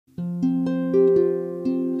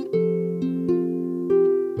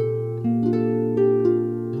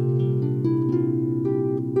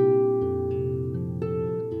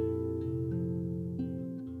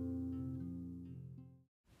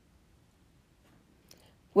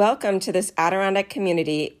Welcome to this Adirondack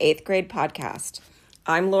Community 8th grade podcast.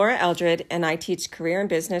 I'm Laura Eldred, and I teach career and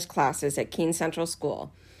business classes at Keene Central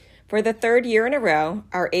School. For the third year in a row,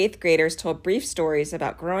 our 8th graders told brief stories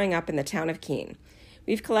about growing up in the town of Keene.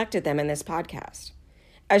 We've collected them in this podcast.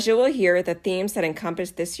 As you will hear, the themes that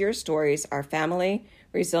encompass this year's stories are family,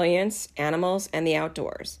 resilience, animals, and the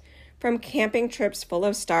outdoors. From camping trips full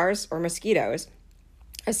of stars or mosquitoes,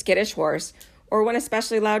 a skittish horse, or one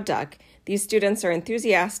especially loud duck, these students are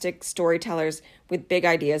enthusiastic storytellers with big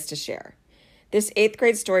ideas to share. This 8th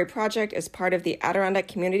grade story project is part of the Adirondack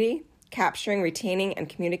community, capturing, retaining, and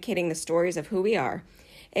communicating the stories of who we are,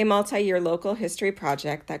 a multi-year local history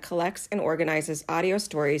project that collects and organizes audio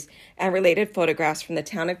stories and related photographs from the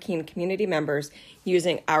Town of Keene community members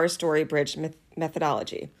using our Story Bridge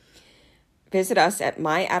methodology. Visit us at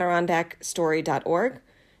myadirondackstory.org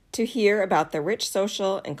to hear about the rich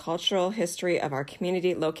social and cultural history of our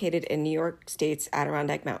community located in New York State's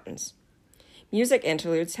Adirondack Mountains. Music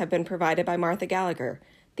interludes have been provided by Martha Gallagher,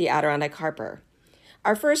 the Adirondack Harper.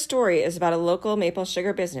 Our first story is about a local maple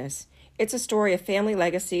sugar business. It's a story of family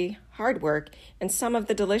legacy, hard work, and some of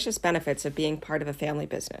the delicious benefits of being part of a family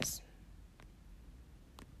business.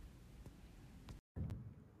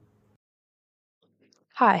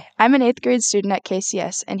 Hi, I'm an 8th grade student at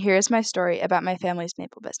KCS, and here is my story about my family's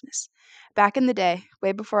maple business. Back in the day,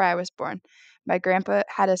 way before I was born, my grandpa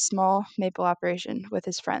had a small maple operation with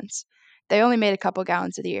his friends. They only made a couple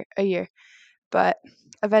gallons a year, but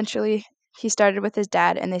eventually he started with his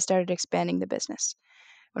dad and they started expanding the business.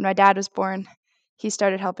 When my dad was born, he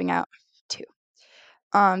started helping out too.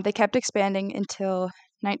 They kept expanding until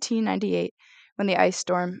 1998 when the ice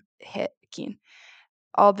storm hit Keene.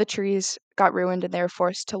 All the trees got ruined and they were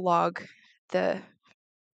forced to log the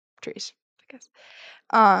trees, I guess.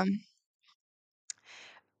 A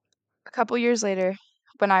couple years later,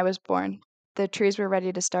 when I was born, the trees were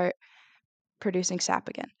ready to start producing sap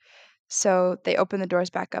again. So they opened the doors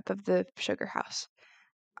back up of the sugar house.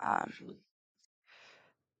 Um,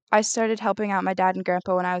 I started helping out my dad and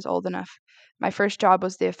grandpa when I was old enough. My first job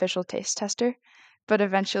was the official taste tester, but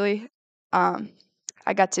eventually I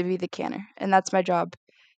got to be the canner, and that's my job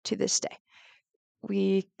to this day.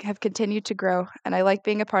 We have continued to grow, and I like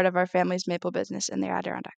being a part of our family's maple business in the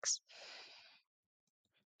Adirondacks.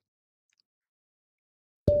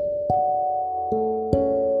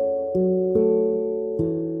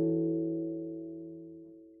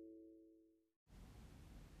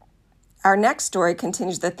 Our next story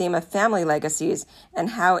continues the theme of family legacies and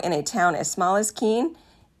how in a town as small as Keene,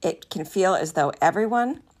 it can feel as though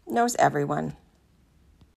everyone knows everyone.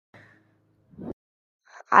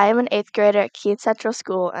 I am an 8th grader at Keene Central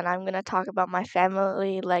School, and I'm going to talk about my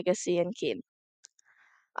family legacy in Keene.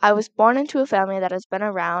 I was born into a family that has been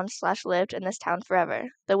around/lived in this town forever,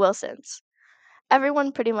 the Wilsons.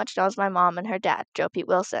 Everyone pretty much knows my mom and her dad, Joe Pete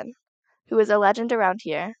Wilson, who is a legend around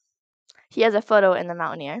here. He has a photo in the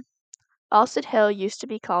Mountaineer. Alsted Hill used to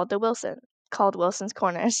be called Wilson's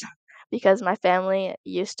Corners, because my family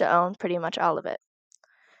used to own pretty much all of it.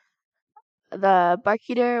 The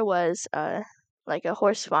Barkeeter was like a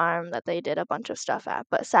horse farm that they did a bunch of stuff at,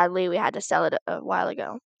 but sadly we had to sell it a while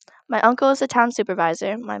ago. My uncle is the town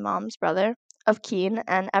supervisor, my mom's brother, of Keene,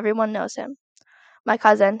 and everyone knows him. My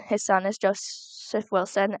cousin, his son is Joseph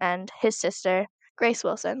Wilson, and his sister, Grace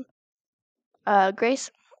Wilson. Grace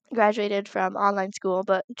graduated from online school,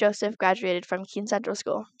 but Joseph graduated from Keene Central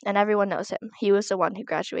School, and everyone knows him. He was the one who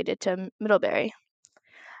graduated to Middlebury.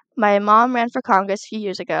 My mom ran for Congress a few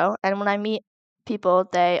years ago, and when I meet people,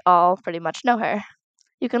 they all pretty much know her.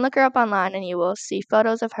 You can look her up online and you will see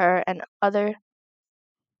photos of her and other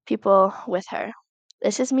people with her.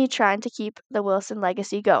 This is me trying to keep the Wilson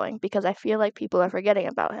legacy going because I feel like people are forgetting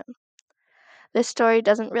about him. This story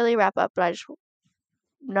doesn't really wrap up, but I just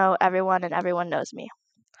know everyone and everyone knows me.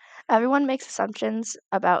 Everyone makes assumptions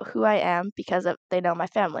about who I am because they know my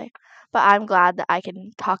family, but I'm glad that I can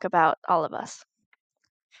talk about all of us.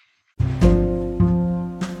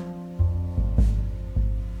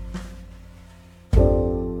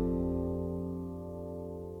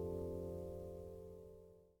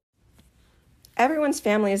 Everyone's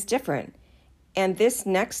family is different, and this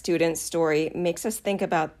next student's story makes us think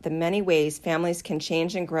about the many ways families can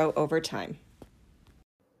change and grow over time.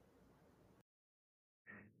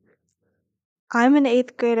 I'm an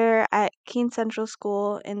 8th grader at Keene Central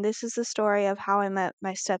School, and this is the story of how I met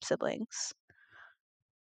my step-siblings.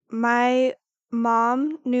 My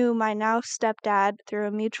mom knew my now stepdad through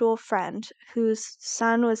a mutual friend whose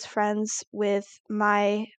son was friends with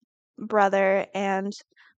my brother and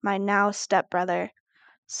my now stepbrother,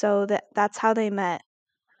 so that's how they met.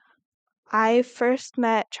 I first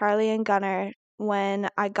met Charlie and Gunnar when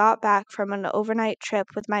I got back from an overnight trip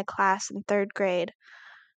with my class in 3rd grade.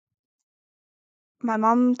 My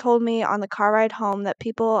mom told me on the car ride home that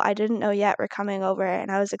people I didn't know yet were coming over,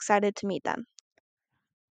 and I was excited to meet them.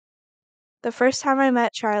 The first time I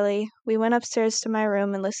met Charlie, we went upstairs to my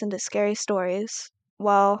room and listened to scary stories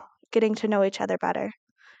while getting to know each other better.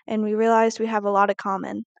 And we realized we have a lot in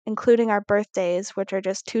common, including our birthdays, which are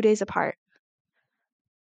just 2 days apart.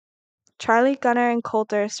 Charlie, Gunnar, and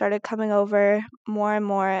Coulter started coming over more and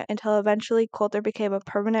more until eventually Coulter became a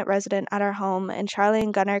permanent resident at our home, and Charlie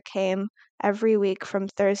and Gunnar came every week from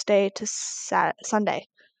Thursday to Sunday.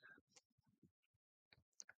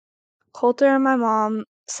 Coulter and my mom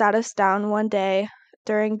sat us down one day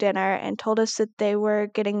during dinner and told us that they were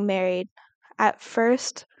getting married. At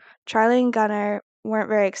first, Charlie and Gunnar weren't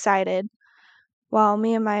very excited, while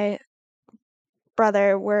me and my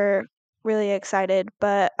brother were really excited,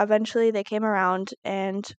 but eventually they came around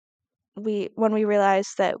and when we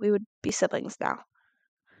realized that we would be siblings now.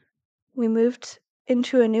 We moved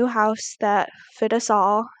into a new house that fit us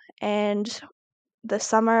all, and the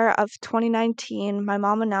summer of 2019, my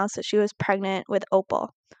mom announced that she was pregnant with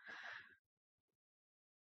Opal.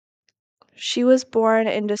 She was born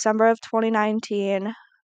in December of 2019,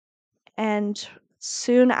 and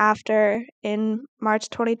soon after, in March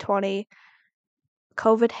 2020,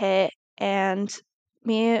 COVID hit, and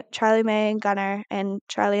me, Charlie, May, and Gunnar, and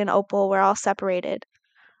Charlie and Opal were all separated.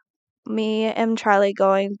 Me and Charlie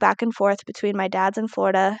going back and forth between my dad's in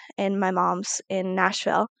Florida and my mom's in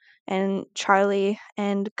Nashville, and Charlie,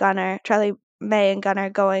 May, and Gunnar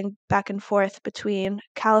going back and forth between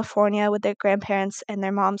California with their grandparents and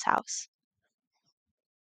their mom's house.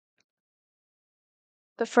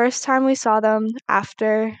 The first time we saw them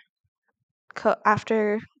after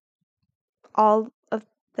all of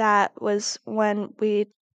that was when we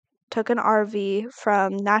took an RV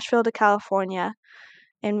from Nashville to California,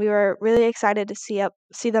 and we were really excited to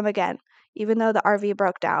see them again, even though the RV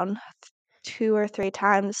broke down 2 or 3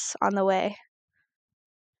 times on the way.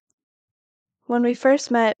 When we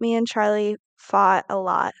first met, me and Charlie fought a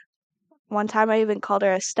lot. One time I even called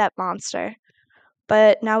her a step monster.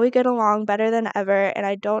 But now we get along better than ever, and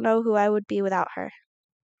I don't know who I would be without her.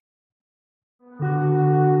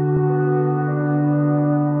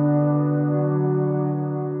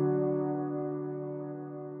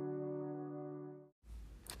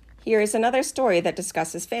 Here is another story that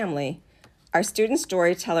discusses family. Our student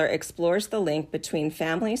storyteller explores the link between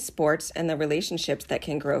family, sports, and the relationships that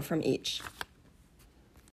can grow from each.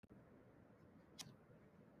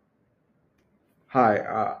 Hi,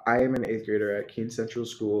 I am an 8th grader at Keene Central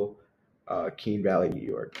School, Keene Valley, New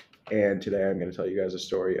York. And today I'm going to tell you guys a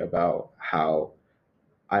story about how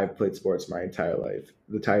I've played sports my entire life.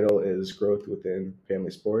 The title is Growth Within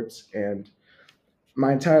Family Sports. And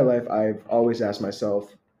my entire life, I've always asked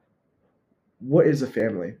myself, what is a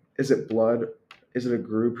family? Is it blood? Is it a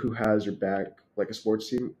group who has your back like a sports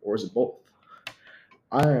team? Or is it both?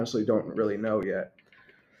 I honestly don't really know yet.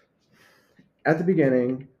 At the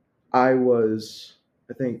beginning, I was,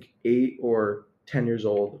 I think, 8 or 10 years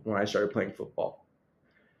old when I started playing football.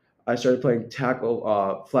 I started playing flag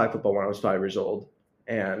football when I was 5 years old,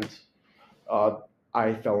 and uh,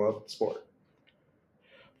 I fell in love with the sport.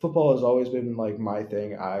 Football has always been like my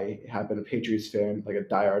thing. I have been a Patriots fan, like a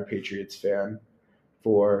diehard Patriots fan,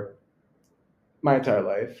 for my entire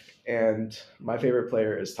life, and my favorite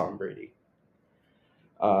player is Tom Brady.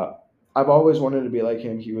 Uh, I've always wanted to be like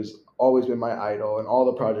him. He was always been my idol, and all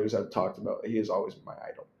the projects I've talked about, he has always been my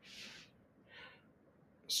idol.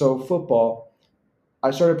 So football, I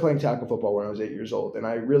started playing tackle football when I was 8 years old, and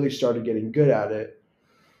I really started getting good at it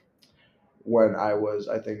when I was,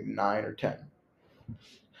 I think, 9 or 10.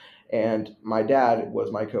 And my dad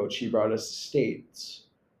was my coach. He brought us to states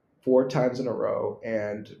 4 times in a row,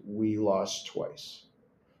 and we lost twice.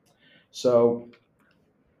 So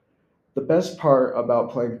the best part about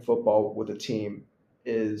playing football with a team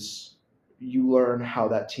is you learn how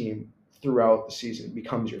that team throughout the season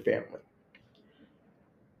becomes your family.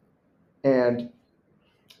 And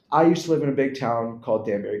I used to live in a big town called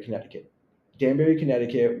Danbury, Connecticut. Danbury,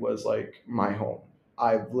 Connecticut was like my home.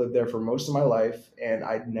 I've lived there for most of my life, and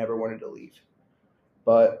I never wanted to leave.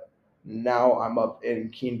 But now I'm up in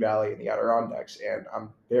Keene Valley in the Adirondacks, and I'm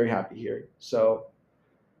very happy here. So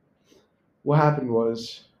what happened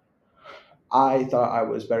was I thought I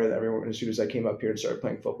was better than everyone as soon as I came up here and started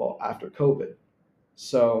playing football after COVID.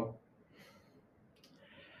 So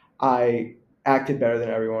I acted better than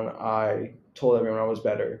everyone. I told everyone I was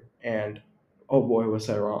better, and oh boy, was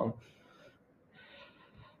I wrong.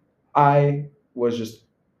 I was just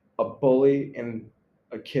a bully and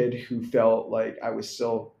a kid who felt like I was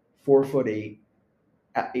still 4'8",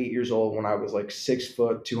 at 8 years old when I was like 6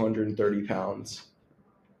 foot, 230 pounds.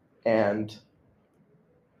 And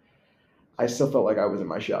I still felt like I was in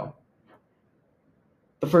my shell.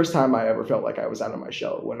 The first time I ever felt like I was out of my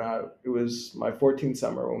shell it was my 14th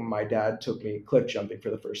summer when my dad took me cliff jumping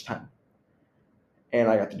for the first time, and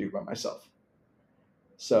I got to do it by myself.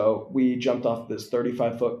 So we jumped off this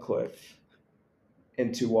 35-foot cliff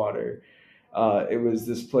into water. It was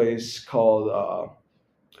this place called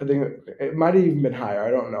I think it might have even been higher.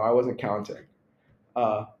 I don't know. I wasn't counting.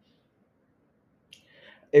 Uh,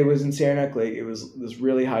 it was in Saranac Lake. It was this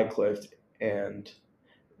really high cliff, and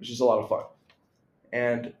it was just a lot of fun.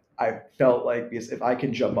 And I felt like, because if I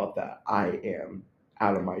can jump up that, I am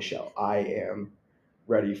out of my shell. I am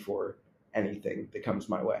ready for anything that comes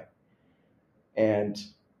my way. And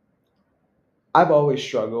I've always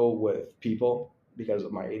struggled with people because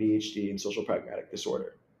of my ADHD and social pragmatic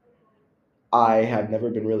disorder. I have never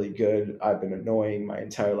been really good. I've been annoying my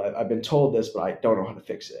entire life. I've been told this, but I don't know how to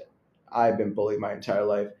fix it. I've been bullied my entire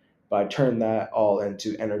life, but I turned that all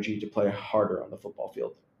into energy to play harder on the football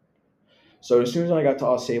field. So as soon as I got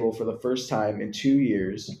to Sable for the first time in 2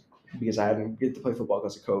 years, because I hadn't get to play football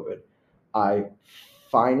because of COVID, I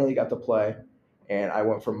finally got to play, and I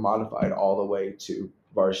went from modified all the way to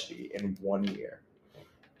varsity in 1 year.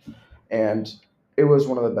 And it was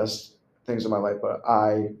one of the best things in my life, but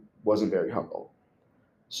I wasn't very humble.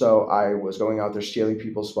 So I was going out there stealing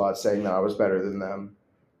people's spots, saying that I was better than them.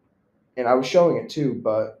 And I was showing it too,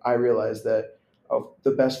 but I realized that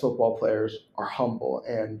the best football players are humble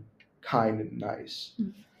and kind and nice.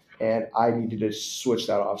 And I needed to switch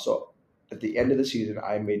that off. So at the end of the season,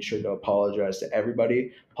 I made sure to apologize to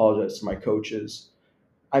everybody, apologize to my coaches.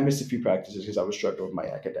 I missed a few practices because I was struggling with my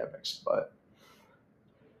academics, but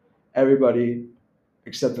everybody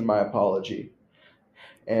accepted my apology.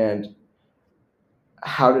 And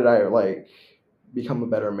how did I become a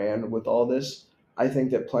better man with all this? I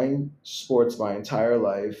think that playing sports my entire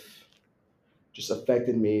life just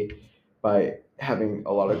affected me by having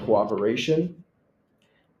a lot of cooperation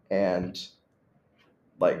and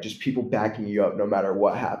just people backing you up no matter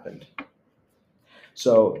what happened.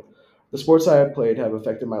 So the sports I have played have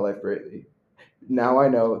affected my life greatly. Now I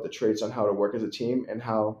know the traits on how to work as a team and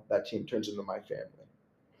how that team turns into my family.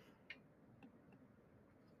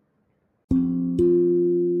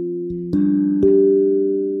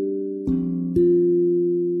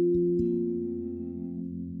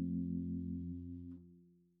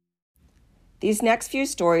 These next few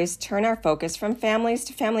stories turn our focus from families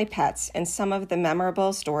to family pets and some of the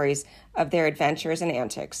memorable stories of their adventures and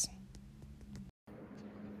antics.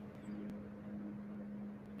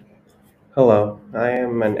 Hello, I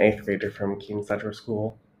am an 8th grader from Keene Central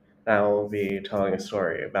School. I will be telling a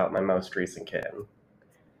story about my most recent kitten.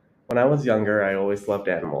 When I was younger, I always loved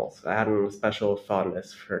animals. I had a special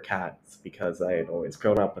fondness for cats because I had always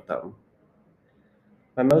grown up with them.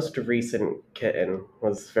 My most recent kitten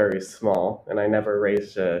was very small, and I never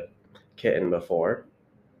raised a kitten before.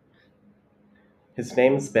 His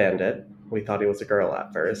name is Bandit. We thought he was a girl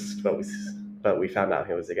at first, but we found out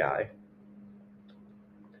he was a guy.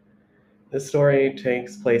 This story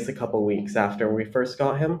takes place a couple weeks after we first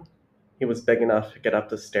got him. He was big enough to get up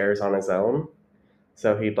the stairs on his own,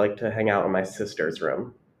 so he'd like to hang out in my sister's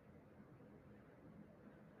room.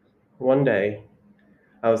 One day,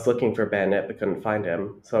 I was looking for Bandit but couldn't find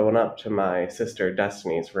him, so I went up to my sister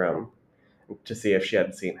Destiny's room to see if she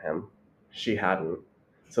had seen him. She hadn't,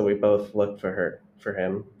 so we both looked for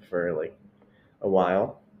him for a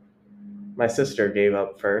while. My sister gave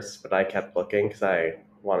up first, but I kept looking because I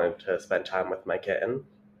wanted to spend time with my kitten.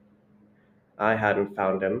 I hadn't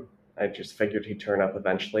found him. I just figured he'd turn up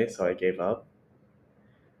eventually, so I gave up.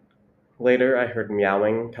 Later, I heard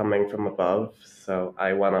meowing coming from above, so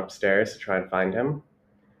I went upstairs to try and find him.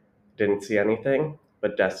 Didn't see anything,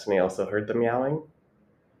 but Destiny also heard the meowing.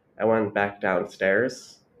 I went back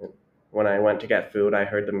downstairs. When I went to get food, I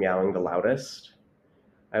heard the meowing the loudest.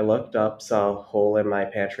 I looked up, saw a hole in my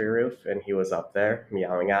pantry roof, and he was up there,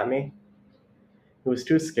 meowing at me. He was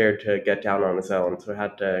too scared to get down on his own, so I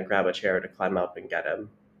had to grab a chair to climb up and get him.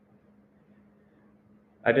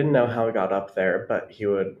 I didn't know how he got up there, but he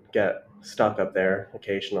would get stuck up there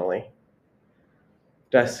occasionally.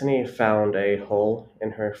 Destiny found a hole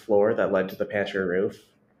in her floor that led to the pantry roof.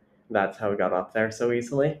 That's how he got up there so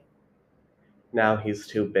easily. Now he's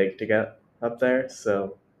too big to get up there,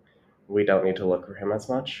 so we don't need to look for him as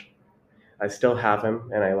much. I still have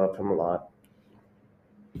him, and I love him a lot.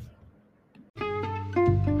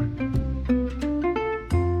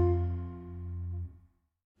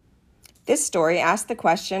 This story asks the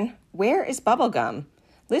question, where is bubblegum?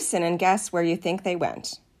 Listen and guess where you think they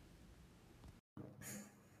went.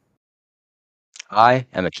 I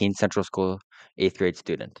am a Keene Central School 8th grade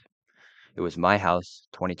student. It was my house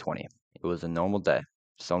 2020. It was a normal day.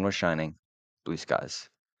 Sun was shining, blue skies.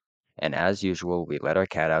 And as usual, we let our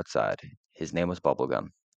cat outside. His name was Bubblegum.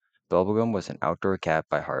 Bubblegum was an outdoor cat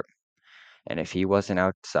by heart, and if he wasn't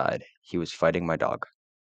outside, he was fighting my dog.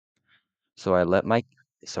 So I let my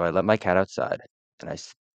cat outside, and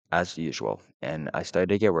as usual, and I started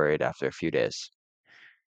to get worried after a few days.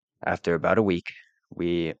 After about a week,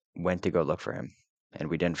 we went to go look for him, and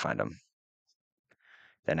we didn't find him.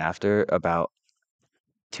 Then after about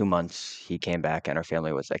 2 months, he came back, and our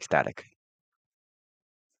family was ecstatic.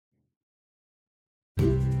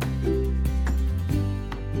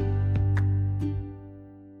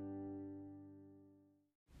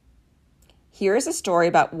 Here is a story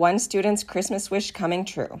about one student's Christmas wish coming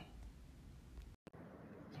true.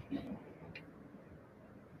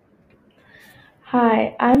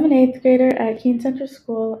 Hi, I'm an 8th grader at Keene Central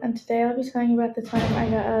School, and today I'll be telling you about the time I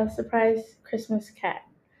got a surprise Christmas cat.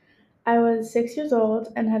 I was 6 years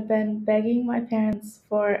old and had been begging my parents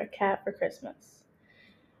for a cat for Christmas.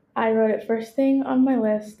 I wrote it first thing on my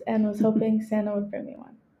list and was hoping Santa would bring me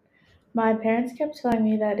one. My parents kept telling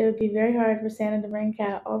me that it would be very hard for Santa to bring a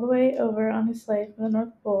cat all the way over on his sleigh from the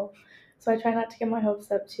North Pole, so I tried not to get my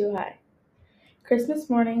hopes up too high. Christmas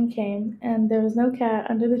morning came, and there was no cat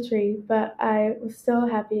under the tree, but I was still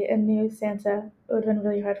happy and knew Santa it would have been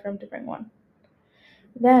really hard for him to bring one.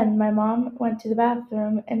 Then my mom went to the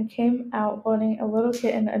bathroom and came out holding a little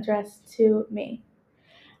kitten addressed to me.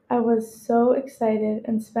 I was so excited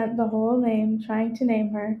and spent the whole name trying to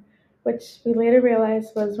name her, which we later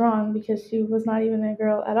realized was wrong because she was not even a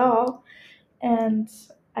girl at all, and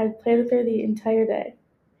I played with her the entire day.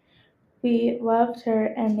 We loved her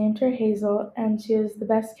and named her Hazel, and she was the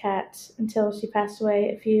best cat until she passed away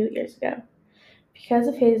a few years ago. Because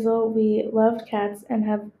of Hazel, we loved cats and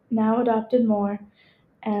have now adopted more,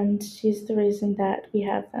 and she's the reason that we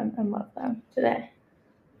have them and love them today.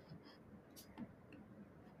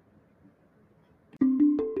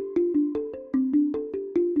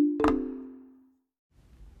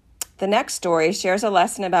 The next story shares a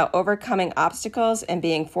lesson about overcoming obstacles and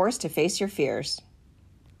being forced to face your fears.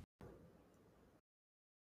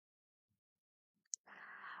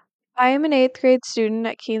 I am an 8th grade student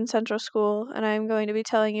at Keene Central School, and I am going to be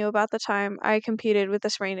telling you about the time I competed with a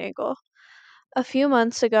sprained ankle. A few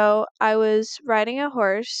months ago, I was riding a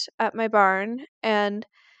horse at my barn, and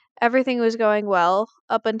everything was going well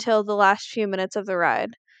up until the last few minutes of the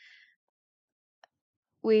ride.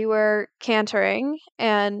 We were cantering,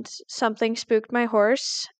 and something spooked my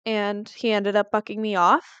horse, and he ended up bucking me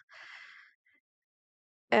off.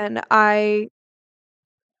 And I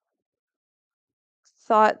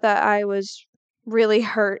thought that I was really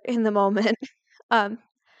hurt in the moment. Um,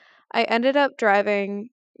 I ended up driving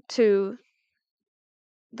to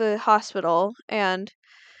the hospital, and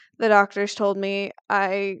the doctors told me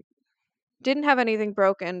I didn't have anything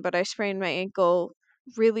broken, but I sprained my ankle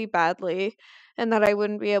really badly, and that I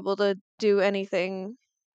wouldn't be able to do anything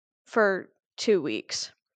for 2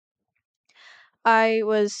 weeks. I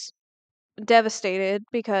was devastated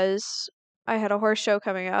because I had a horse show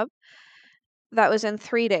coming up that was in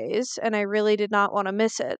 3 days, and I really did not want to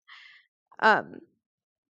miss it. Um,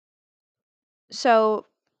 so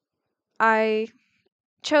I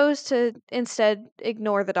chose to instead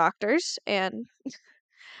ignore the doctors and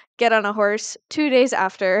get on a horse 2 days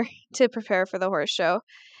after to prepare for the horse show.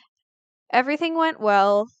 Everything went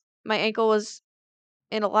well. My ankle was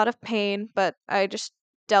in a lot of pain, but I just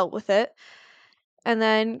dealt with it. And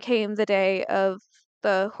then came the day of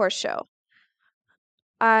the horse show.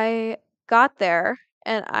 I got there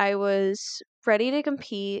and I was ready to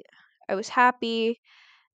compete. I was happy.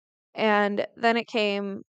 And then it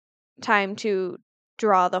came time to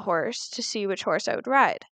draw the horse to see which horse I would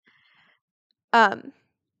ride. Um,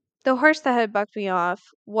 the horse that had bucked me off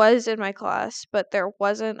was in my class, but there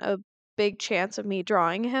wasn't a big chance of me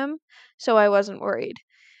drawing him, so I wasn't worried.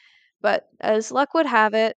 But as luck would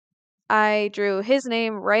have it, I drew his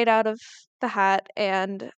name right out of the hat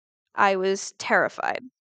and I was terrified.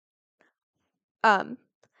 Um,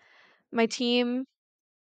 my team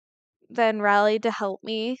then rallied to help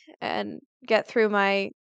me and get through my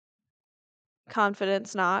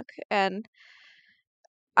confidence knock, and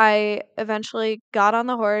I eventually got on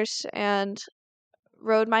the horse and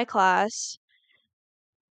rode my class.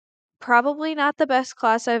 Probably not the best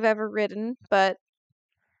class I've ever ridden, but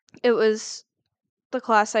it was the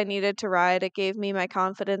class I needed to ride. It gave me my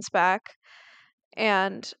confidence back.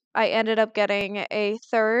 And I ended up getting a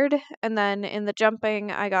third, and then in the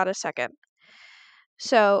jumping, I got a second.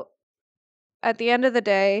 So at the end of the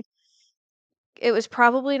day, it was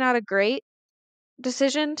probably not a great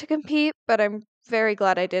decision to compete, but I'm very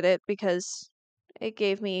glad I did it because it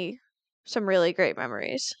gave me some really great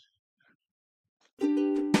memories.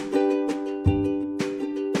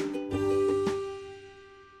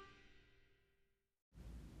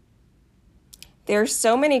 There are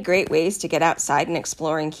so many great ways to get outside and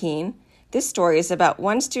explore in Keene. This story is about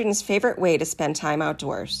one student's favorite way to spend time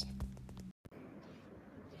outdoors.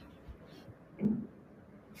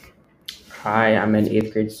 Hi, I'm an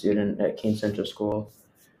 8th grade student at Keene Central School.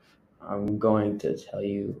 I'm going to tell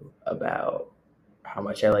you about how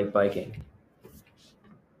much I like biking.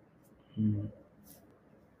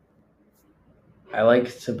 I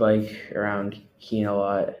like to bike around Keene a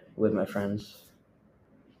lot with my friends,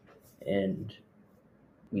 and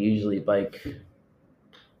we usually bike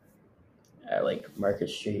at like Market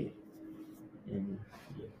Street. And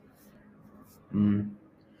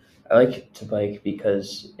I like to bike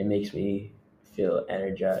because it makes me feel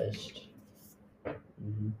energized.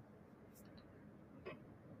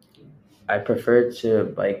 I prefer to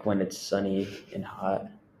bike when it's sunny and hot.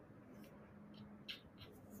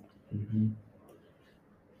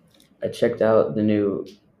 I checked out the new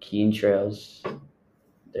Keene trails.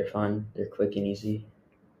 They're fun. They're quick and easy.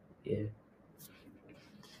 Yeah.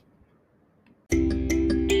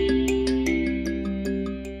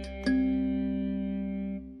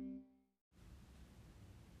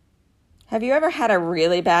 Have you ever had a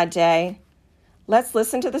really bad day? Let's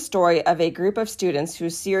listen to the story of a group of students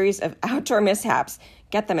whose series of outdoor mishaps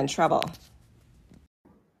get them in trouble.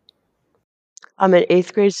 I'm an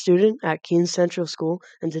 8th grade student at Keene Central School,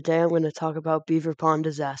 and today I'm going to talk about Beaver Pond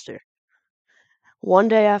disaster. One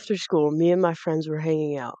day after school, me and my friends were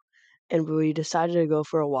hanging out, and we decided to go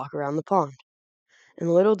for a walk around the pond.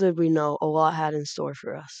 And little did we know a lot had in store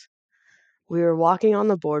for us. We were walking on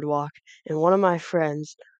the boardwalk, and one of my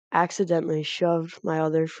friends accidentally shoved my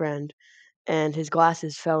other friend, and his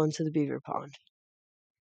glasses fell into the beaver pond.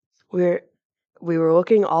 We were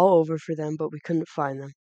looking all over for them, but we couldn't find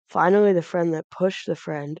them. Finally, the friend that pushed the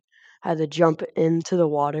friend had to jump into the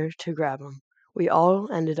water to grab him. We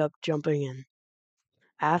all ended up jumping in.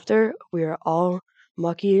 After, we were all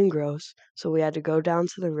mucky and gross, so we had to go down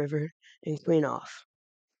to the river and clean off.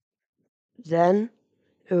 Then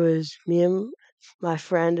it was me and my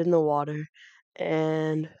friend in the water,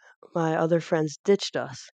 and my other friends ditched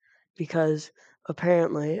us because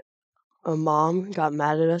apparently a mom got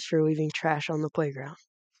mad at us for leaving trash on the playground.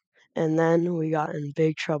 And then we got in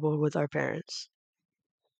big trouble with our parents.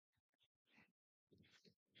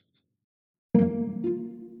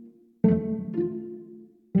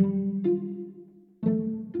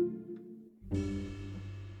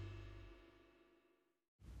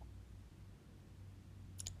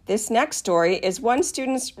 This next story is one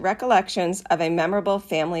student's recollections of a memorable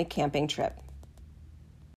family camping trip.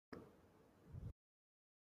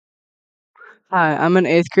 Hi, I'm an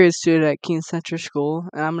 8th grade student at Keene Central School,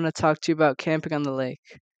 and I'm going to talk to you about camping on the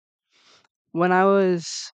lake. When I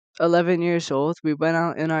was 11 years old, we went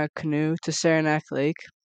out in our canoe to Saranac Lake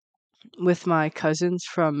with my cousins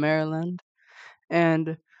from Maryland,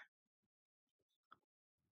 and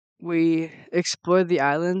we explored the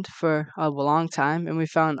island for a long time, and we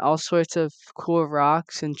found all sorts of cool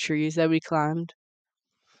rocks and trees that we climbed.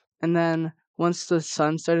 And then once the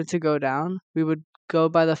sun started to go down, we would go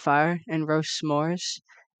by the fire and roast s'mores.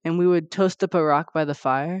 And we would toast up a rock by the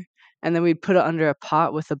fire, and then we'd put it under a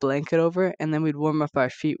pot with a blanket over it, and then we'd warm up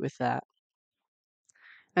our feet with that.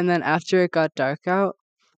 And then after it got dark out,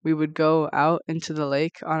 we would go out into the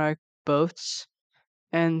lake on our boats,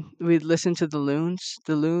 and we'd listen to the loons.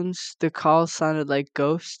 The calls sounded like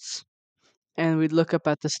ghosts, and we'd look up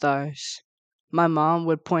at the stars. My mom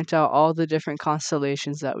would point out all the different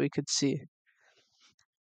constellations that we could see.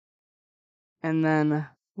 And then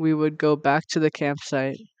we would go back to the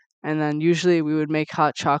campsite, and then usually we would make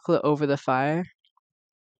hot chocolate over the fire.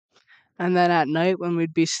 And then at night, when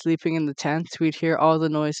we'd be sleeping in the tent, we'd hear all the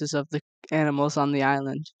noises of the animals on the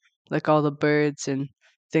island, like all the birds and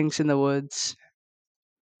things in the woods.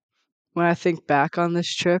 When I think back on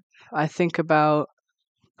this trip, I think about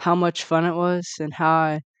how much fun it was and how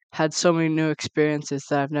I had so many new experiences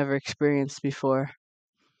that I've never experienced before.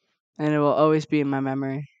 And it will always be in my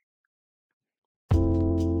memory.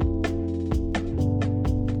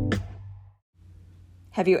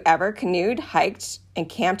 Have you ever canoed, hiked, and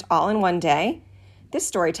camped all in one day? This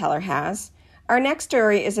storyteller has. Our next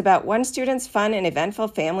story is about one student's fun and eventful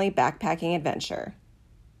family backpacking adventure.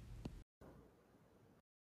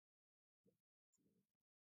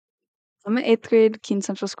 I'm an 8th grade Keene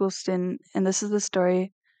Central School student, and this is the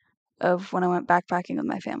story of when I went backpacking with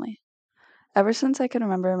my family. Ever since I can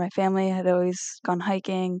remember, my family had always gone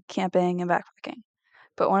hiking, camping, and backpacking.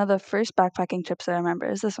 but one of the first backpacking trips I remember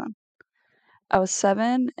is this one. I was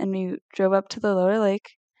 7, and we drove up to the lower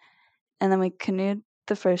lake, and then we canoed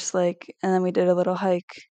the first lake, and then we did a little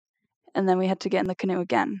hike, and then we had to get in the canoe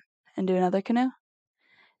again and do another canoe.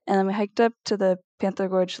 And then we hiked up to the Panther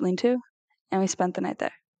Gorge lean-to, and we spent the night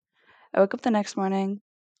there. I woke up the next morning,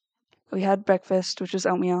 we had breakfast, which was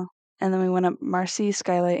oatmeal, and then we went up Marcy,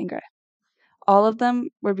 Skylight, and Gray. All of them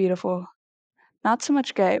were beautiful. Not so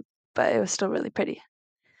much Gray, but it was still really pretty.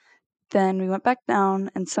 Then we went back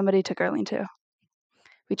down, and somebody took our lean-to.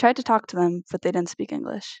 We tried to talk to them, but they didn't speak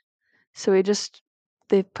English. So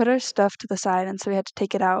they put our stuff to the side, and so we had to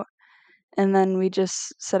take it out, and then we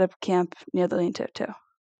just set up camp near the lean-to too.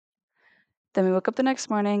 Then we woke up the next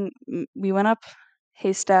morning, we went up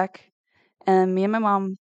Haystack, and me and my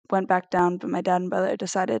mom went back down, but my dad and brother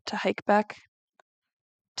decided to hike back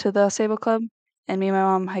to the Sable Club, and me and my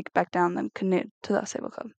mom hiked back down, then canoed to the Sable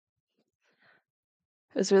Club.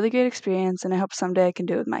 It was a really great experience, and I hope someday I can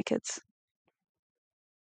do it with my kids.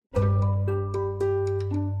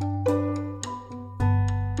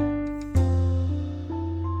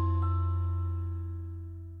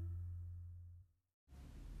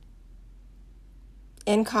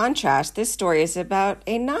 In contrast, this story is about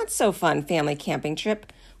a not-so-fun family camping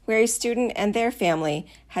trip where a student and their family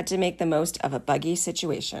had to make the most of a buggy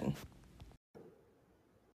situation.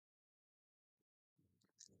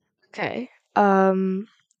 Okay.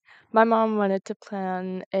 My mom wanted to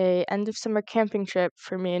plan a end of summer camping trip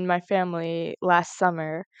for me and my family last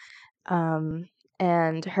summer.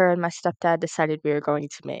 And her and my stepdad decided we were going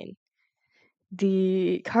to Maine.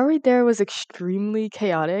 The car ride there was extremely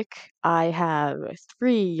chaotic. I have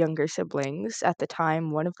 3 younger siblings. At the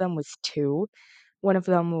time, one of them was 2, one of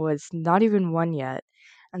them was not even 1 yet,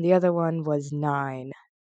 and the other one was 9.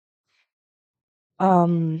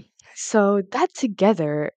 Um, so that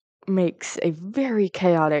together makes a very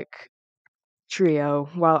chaotic trio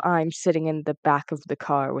while I'm sitting in the back of the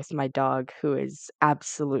car with my dog who is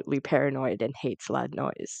absolutely paranoid and hates loud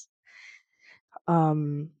noise.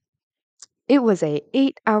 Um, it was a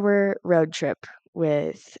 8-hour road trip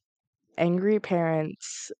with angry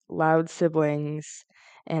parents, loud siblings,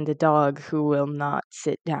 and a dog who will not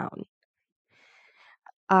sit down.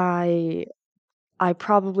 I I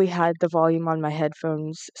probably had the volume on my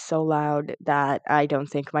headphones so loud that I don't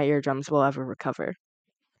think my eardrums will ever recover.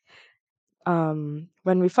 When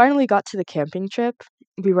we finally got to the camping trip,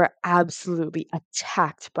 we were absolutely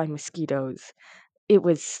attacked by mosquitoes. It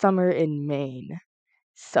was summer in Maine,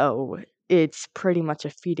 so it's pretty much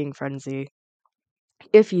a feeding frenzy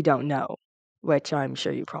if you don't know, which I'm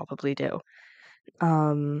sure you probably do.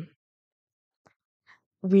 Um,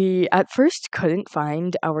 we at first couldn't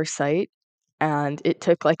find our site, and it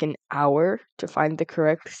took like an hour to find the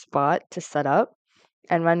correct spot to set up.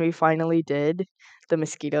 And when we finally did, the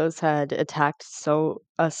mosquitoes had attacked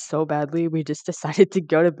us so badly, we just decided to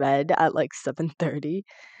go to bed at like 7:30.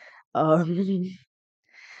 Um,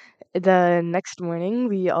 the next morning,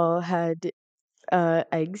 we all had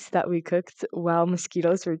eggs that we cooked while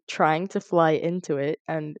mosquitoes were trying to fly into it,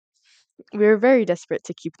 and we were very desperate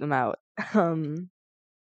to keep them out. Um,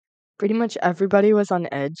 Pretty much everybody was on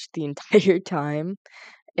edge the entire time,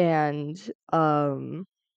 and um,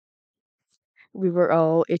 we were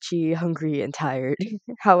all itchy, hungry, and tired.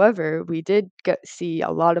 However, we did see a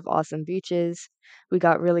lot of awesome beaches. We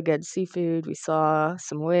got really good seafood. We saw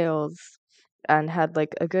some whales and had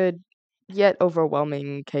like a good yet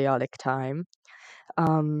overwhelming chaotic time.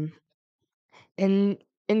 Um, in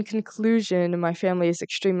in conclusion, my family is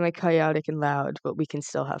extremely chaotic and loud, but we can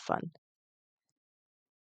still have fun.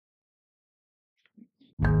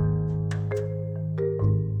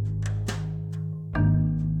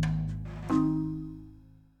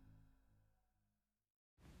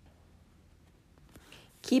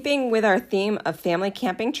 Keeping with our theme of family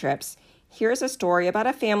camping trips, here's a story about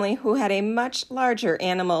a family who had a much larger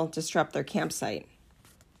animal disrupt their campsite.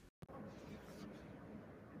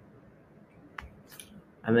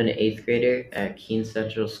 I'm an 8th grader at Keene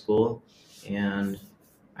Central School, and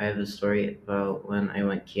I have a story about when I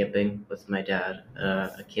went camping with my dad,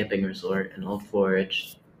 a camping resort in Old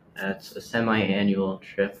Forge. It's a semi-annual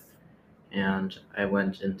trip, and I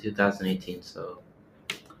went in 2018. So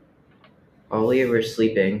while we were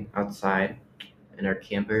sleeping outside in our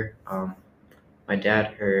camper, my dad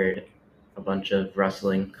heard a bunch of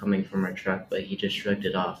rustling coming from our truck, but he just shrugged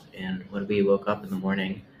it off. And when we woke up in the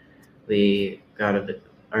morning, we got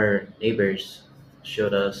our neighbors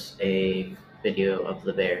showed us a video of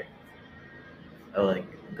the bear, like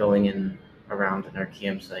going in around in our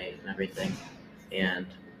campsite and everything. And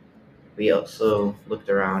We also looked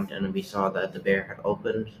around and we saw that the bear had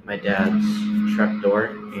opened my dad's truck door,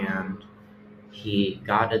 and he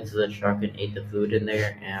got into the truck and ate the food in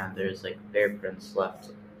there, and there's like bear prints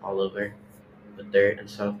left all over with dirt and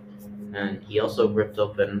stuff. And he also ripped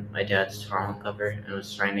open my dad's tonneau cover and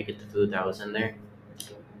was trying to get the food that was in there.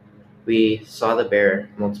 We saw the bear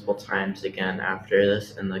multiple times again after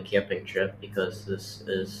this in the camping trip because this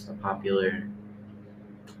is a popular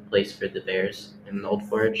place for the bears in Old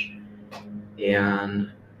Forge.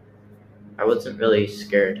 And I wasn't really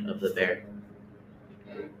scared of the bear.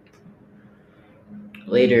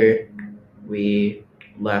 Later, we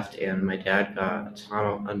left and my dad got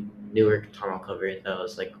a newer tonneau cover that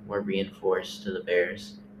was like more reinforced to the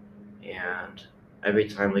bears. And every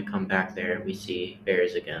time we come back there, we see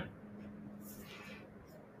bears again.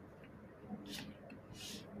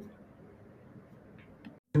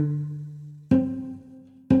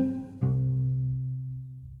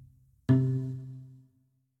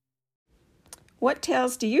 What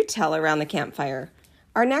tales do you tell around the campfire?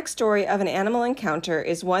 Our next story of an animal encounter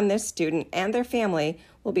is one this student and their family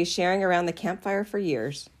will be sharing around the campfire for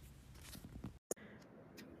years.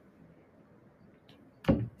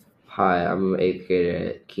 Hi, I'm an eighth grader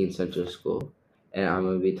at Keene Central School, and I'm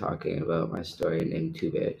going to be talking about my story named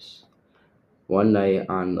Two Bears. One night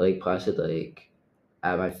on Lake Placid Lake,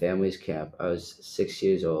 at my family's camp, I was 6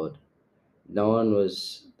 years old. No one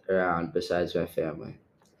was around besides my family.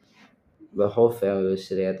 The whole family was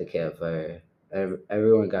sitting at the campfire.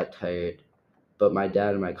 Everyone got tired, but my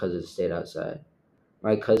dad and my cousin stayed outside.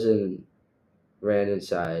 My cousin ran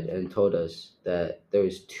inside and told us that there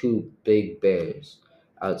was two big bears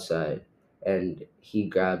outside, and he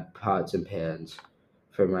grabbed pots and pans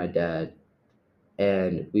for my dad,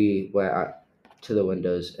 and we went out to the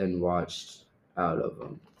windows and watched out of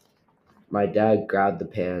them. My dad grabbed the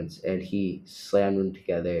pans and he slammed them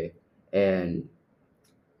together and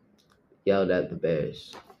yelled at the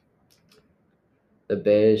bears. The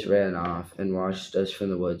bears ran off and watched us from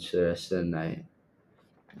the woods for the rest of the night.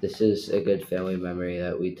 This is a good family memory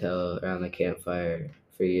that we tell around the campfire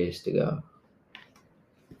for years to go.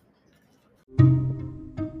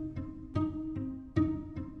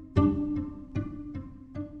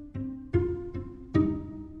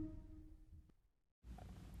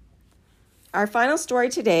 Our final story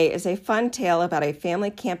today is a fun tale about a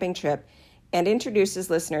family camping trip and introduces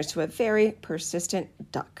listeners to a very persistent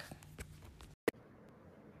duck.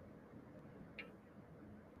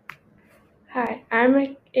 Hi, I'm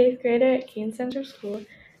an 8th grader at Keene Central School,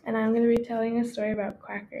 and I'm going to be telling a story about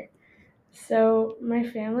Quacker. So my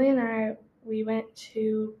family and we went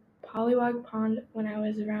to Pollywog Pond when I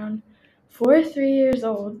was around 4 or 3 years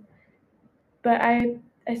old, but I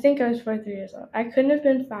think I was 4 or 3 years old. I couldn't have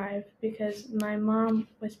been 5 because my mom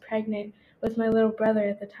was pregnant with my little brother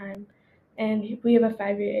at the time, and we have a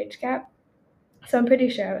 5-year age gap, so I'm pretty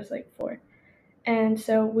sure I was like 4. And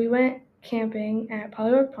so we went camping at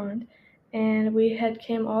Pollywog Pond, and we had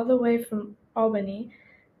came all the way from Albany.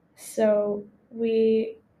 So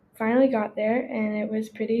we finally got there, and it was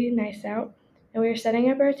pretty nice out. And we were setting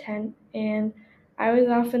up our tent, and I was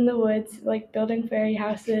off in the woods, like building fairy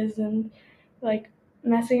houses and like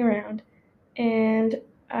messing around. And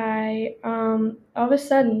all of a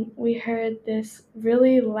sudden, we heard this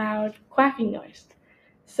really loud quacking noise.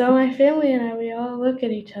 So my family and we all look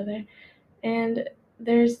at each other, and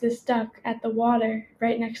there's this duck at the water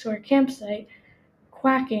right next to our campsite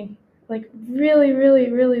quacking like really,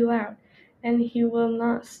 really, really loud, and he will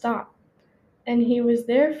not stop. And he was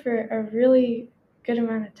there for a really good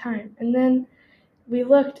amount of time. And then we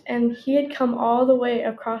looked, and he had come all the way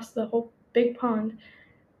across the whole big pond,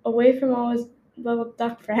 away from all his little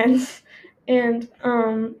duck friends, and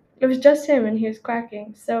it was just him, and he was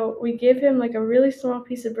quacking. So we gave him like a really small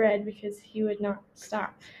piece of bread because he would not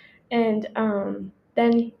stop. And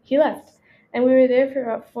then he left. And we were there for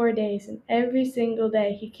about 4 days, and every single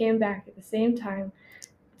day he came back at the same time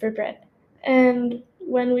for bread. And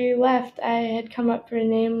when we left, I had come up with a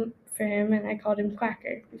name for him, and I called him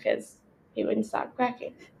Quacker because he wouldn't stop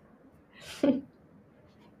quacking.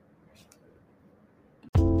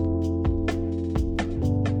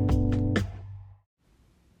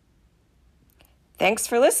 Thanks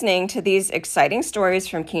for listening to these exciting stories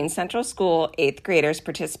from Keene Central School 8th graders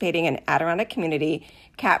participating in Adirondack community,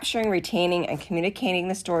 capturing, retaining, and communicating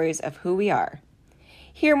the stories of who we are.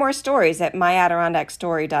 Hear more stories at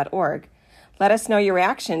myadirondackstory.org. Let us know your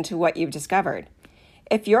reaction to what you've discovered.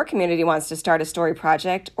 If your community wants to start a story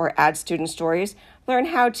project or add student stories, learn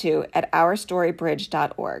how to at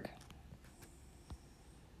ourstorybridge.org.